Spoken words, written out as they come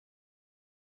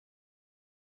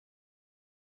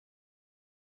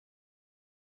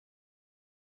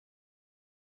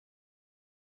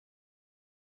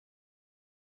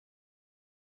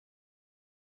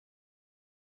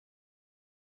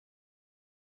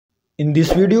In this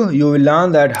video, you will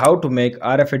learn that how to make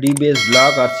RFID based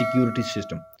lock or security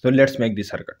system. So let's make the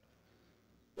circuit.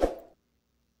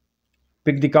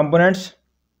 Pick the components,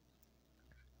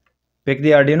 pick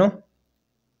the Arduino,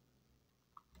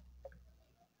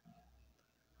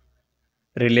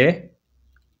 relay,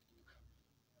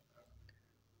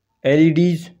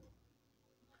 LEDs,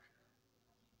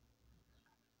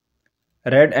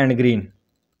 red and green.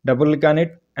 Double click on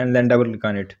it and then double click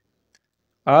on it.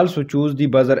 Also choose the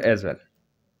buzzer as well.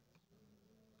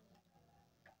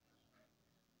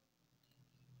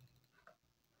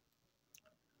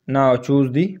 Now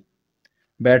choose the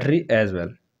battery as well.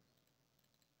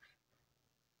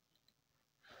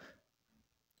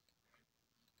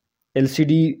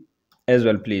 LCD as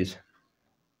well, please.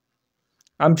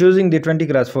 I'm choosing the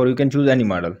 20x4. You can choose any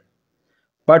model,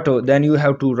 but then you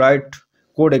have to write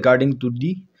code according to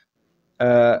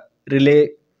the relay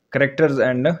characters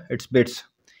and its bits.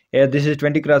 This is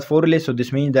 20x4 relay, so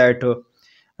this means that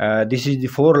this is the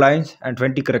 4 lines and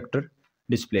 20 character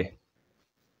display.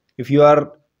 If you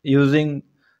are using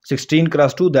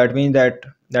 16x2, that means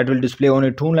that will display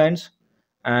only 2 lines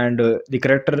and the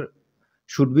character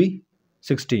should be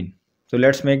 16. So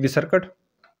let's make the circuit.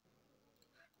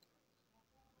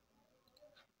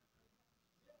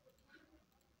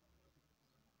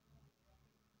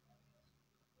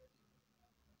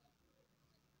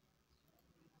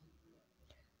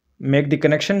 Make the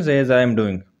connections as I am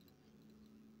doing.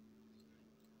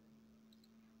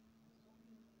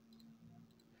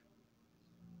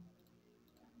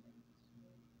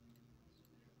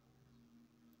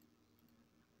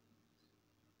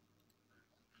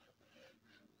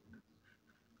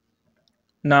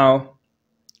 Now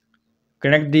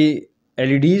connect the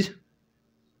LEDs.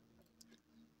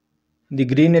 The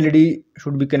green LED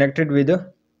should be connected with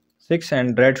 6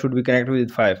 and red should be connected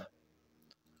with 5.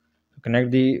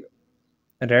 Connect the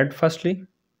red firstly.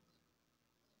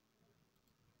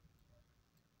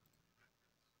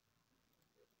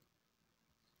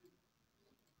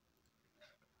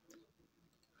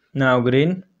 Now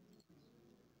green.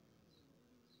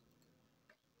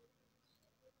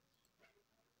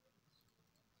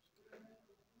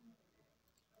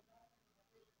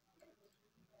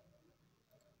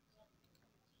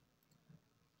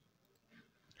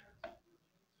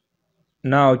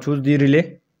 Now choose the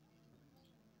relay.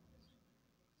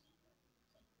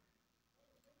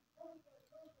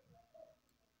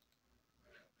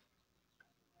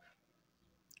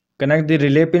 Connect the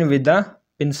relay pin with the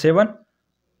pin 7.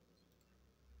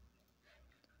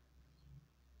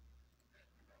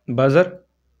 Buzzer.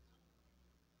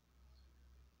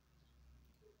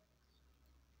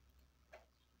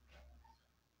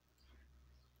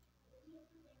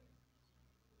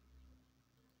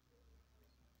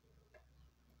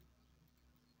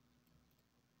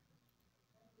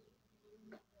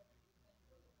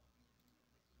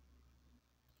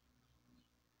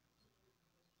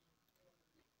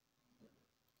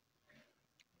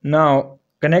 Now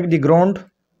connect the ground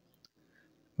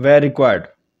where required.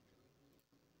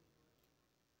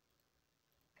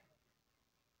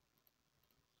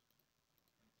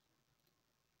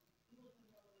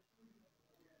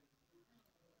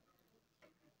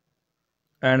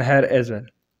 And here as well.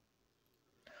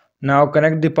 Now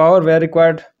connect the power where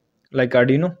required, like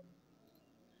Arduino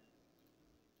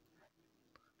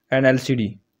and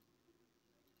LCD.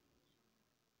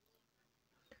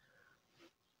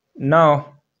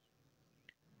 Now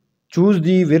choose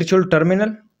the virtual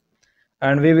terminal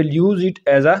and we will use it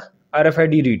as a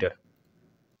RFID reader.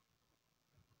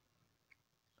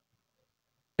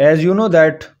 As you know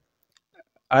that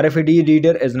RFID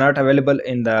reader is not available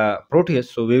in the Proteus,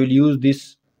 so we will use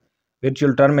this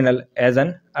virtual terminal as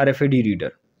an RFID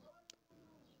reader.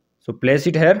 So place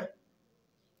it here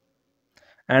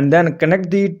and then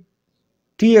connect the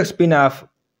TX pin of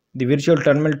the virtual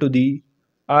terminal to the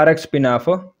RX pin of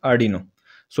Arduino.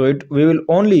 So we will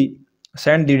only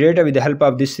send the data with the help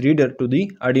of this reader to the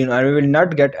Arduino and we will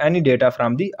not get any data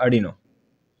from the Arduino.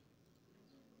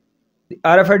 The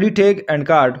RFID tag and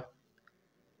card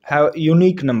have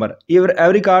unique number.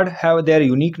 Every card have their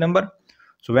unique number.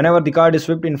 So whenever the card is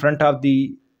swept in front of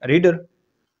the reader,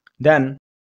 then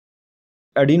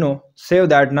Arduino save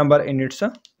that number in its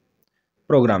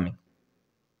programming.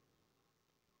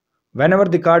 Whenever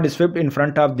the card is swept in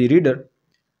front of the reader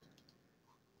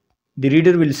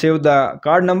will save the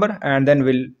card number and then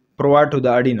will provide to the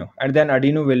Arduino, and then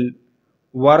Arduino will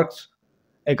works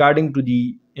according to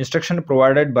the instruction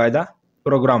provided by the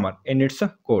programmer in its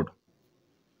code.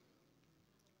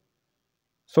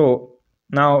 So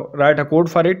now write a code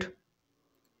for it,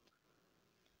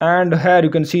 and here you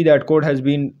can see that code has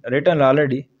been written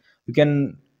already. You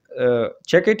can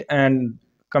check it, and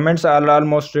comments are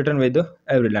almost written with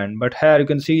every line. But here you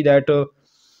can see that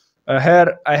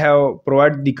here I have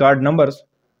provided the card numbers,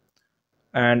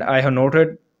 and I have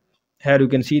noted here you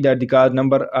can see that the card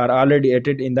number are already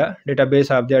added in the database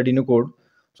of the Arduino code.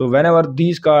 So whenever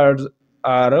these cards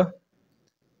are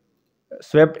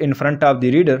swept in front of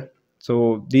the reader,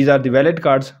 so these are the valid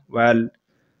cards, while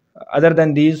other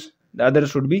than these the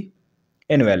others should be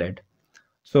invalid.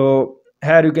 So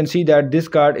here you can see that this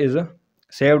card is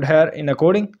saved here in a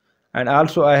coding, and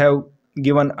also I have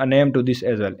given a name to this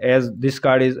as well, as this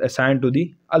card is assigned to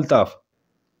the Altaf.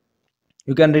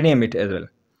 You can rename it as well.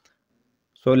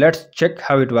 So let's check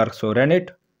how it works. So run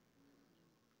it,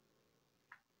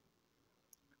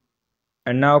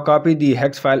 and now copy the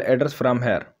hex file address from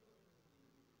here.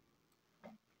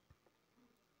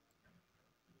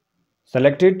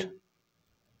 Select it,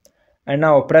 and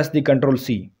now press the Ctrl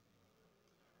C.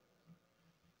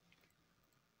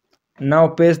 Now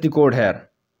paste the code here,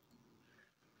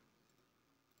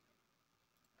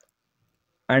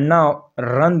 and now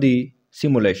run the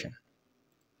simulation.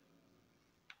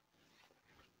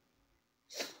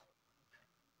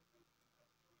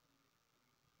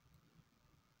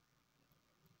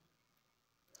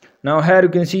 Now here you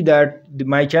can see that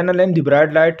my channel name, the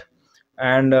bright light,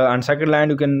 and on second line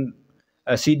you can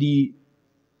see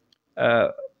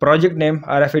the project name,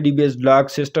 RFID based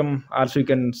log system. Also you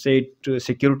can say it to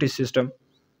security system.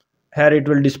 Here it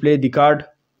will display the card,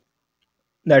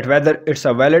 that whether it's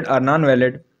a valid or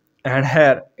non-valid, and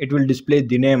here it will display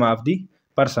the name of the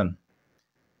person.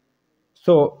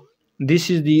 So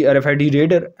this is the RFID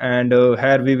reader, and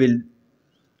here we will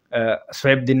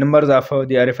swipe the numbers of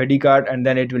the RFID card, and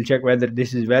then it will check whether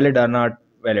this is valid or not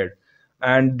valid,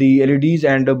 and the LEDs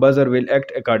and the buzzer will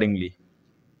act accordingly.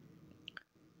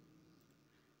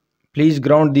 Please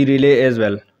ground the relay as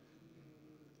well.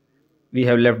 We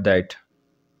have left that,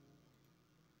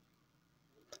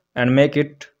 and make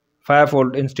it 5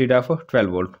 volt instead of 12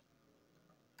 volt.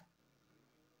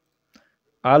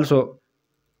 Also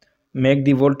make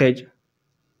the voltage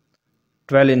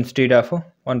 12 instead of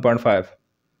 1.5.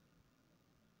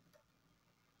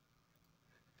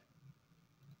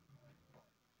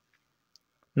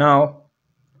 Now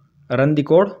run the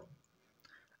code,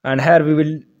 and here we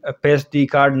will paste the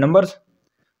card numbers,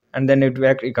 and then it will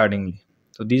act accordingly.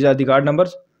 So these are the card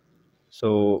numbers.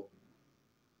 So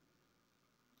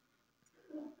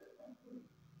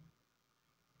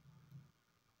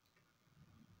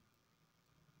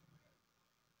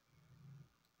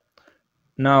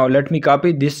now let me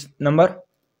copy this number,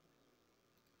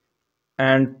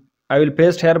 and I will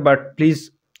paste here, but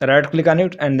please right click on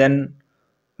it and then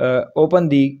open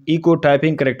the echo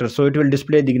typing character, so it will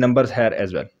display the numbers here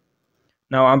as well.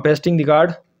 Now I'm pasting the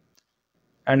card,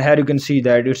 and here you can see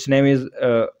that its name is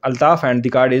Altaf and the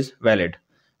card is valid.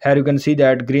 Here you can see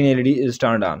that green LED is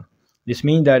turned on. This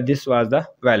means that this was the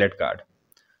valid card.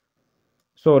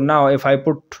 So now if I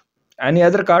put any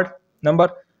other card number,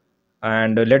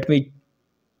 and let me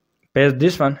paste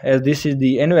this one, as this is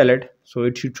the invalid, so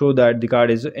it should show that the card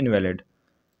is invalid.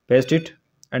 Paste it,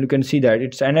 and you can see that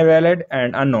it's invalid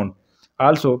and unknown.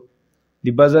 Also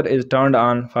the buzzer is turned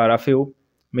on for a few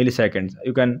milliseconds.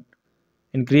 You can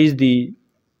increase the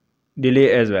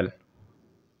delay as well.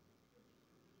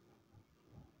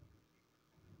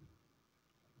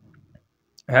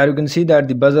 Here you can see that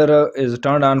the buzzer is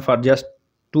turned on for just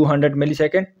 200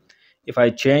 milliseconds. If I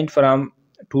change from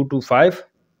 2 to 5,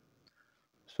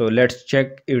 so let's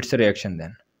check its reaction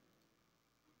then.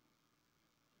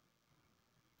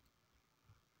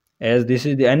 As this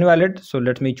is the invalid, so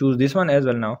let me choose this one as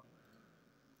well. Now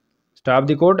stop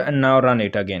the code, and now run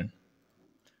it again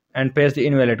and paste the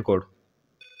invalid code.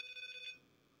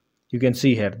 You can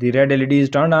see here the red LED is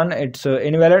turned on. It's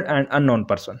invalid and unknown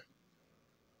person.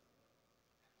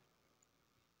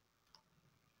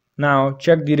 Now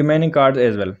check the remaining cards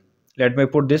as well. Let me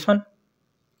put this one,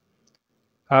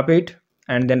 copy it,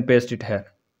 and then paste it here.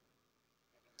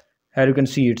 Here you can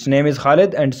see its name is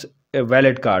Khalid and it's a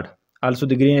valid card. Also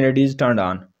the green LED is turned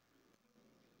on.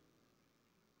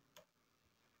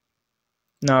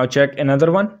 Now check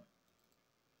another one.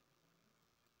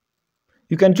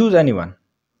 You can choose anyone.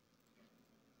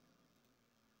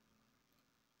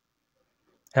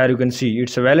 Here you can see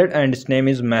it's valid and its name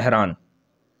is Mehran.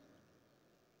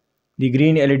 The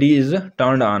green LED is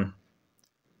turned on.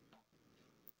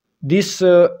 This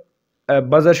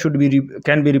buzzer should be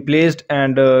can be replaced,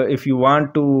 and if you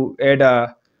want to add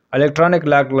a electronic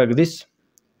lock like this,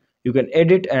 you can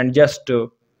add it, and just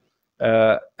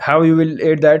how you will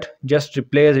add that, just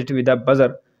replace it with a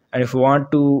buzzer. And if you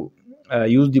want to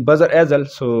use the buzzer as well,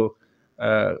 so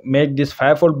make this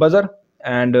 5 volt buzzer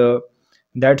and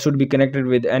that should be connected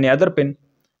with any other pin,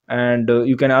 and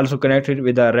you can also connect it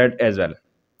with a red as well,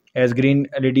 as green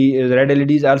LED, red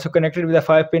LED is also connected with a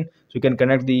 5 pin, so you can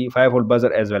connect the 5-volt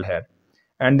buzzer as well here,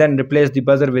 and then replace the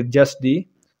buzzer with just the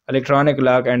electronic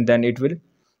lock, and then it will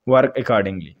work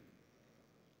accordingly.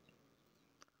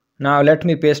 Now let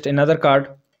me paste another card.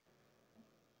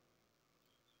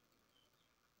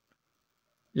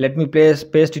 Let me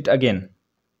paste it again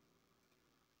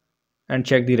and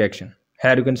check the reaction.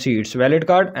 Here you can see it's valid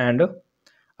card, and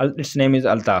its name is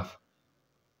Altaf.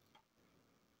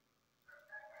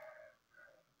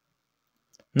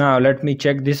 Now let me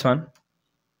check this one.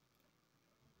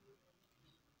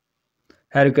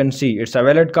 Here you can see it's a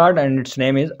valid card and its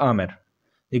name is Amer.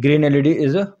 The green LED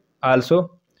is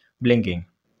also blinking.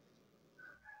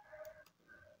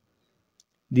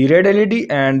 The red LED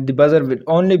and the buzzer will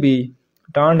only be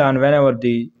turned on whenever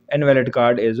the invalid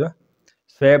card is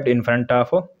saved in front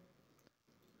of.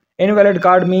 Invalid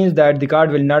card means that the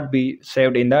card will not be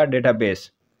saved in the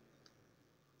database,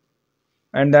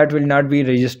 and that will not be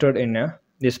registered in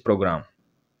this program.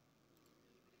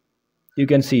 You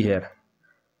can see here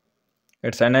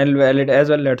it's an invalid as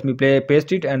well. Let me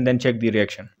paste it and then check the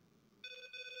reaction.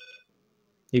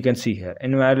 You can see here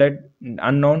invalid,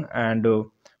 unknown, and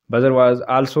buzzer was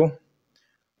also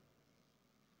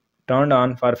turned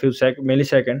on for a few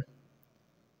milliseconds.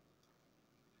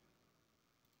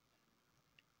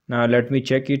 Now let me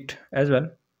check it as well.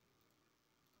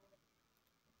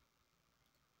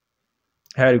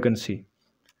 Here you can see,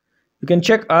 you can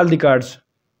check all the cards.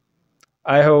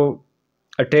 I have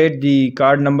attached the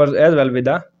card numbers as well with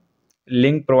the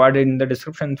link provided in the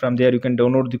description. From there you can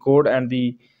download the code and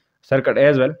the circuit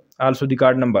as well, also the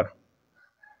card number.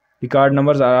 The card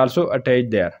numbers are also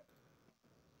attached there.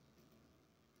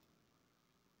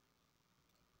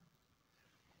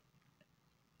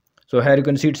 So here you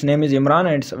can see its name is Imran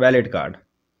and it's a valid card.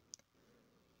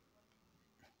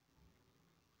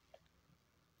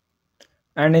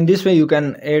 And in this way you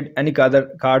can add any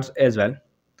other cards as well.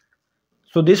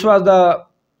 So this was the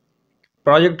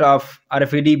project of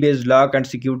RFID based lock and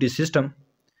security system.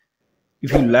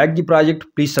 If you like the project,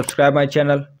 please subscribe my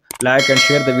channel, like and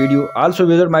share the video. Also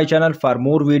visit my channel for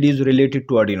more videos related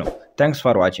to Arduino. Thanks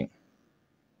for watching.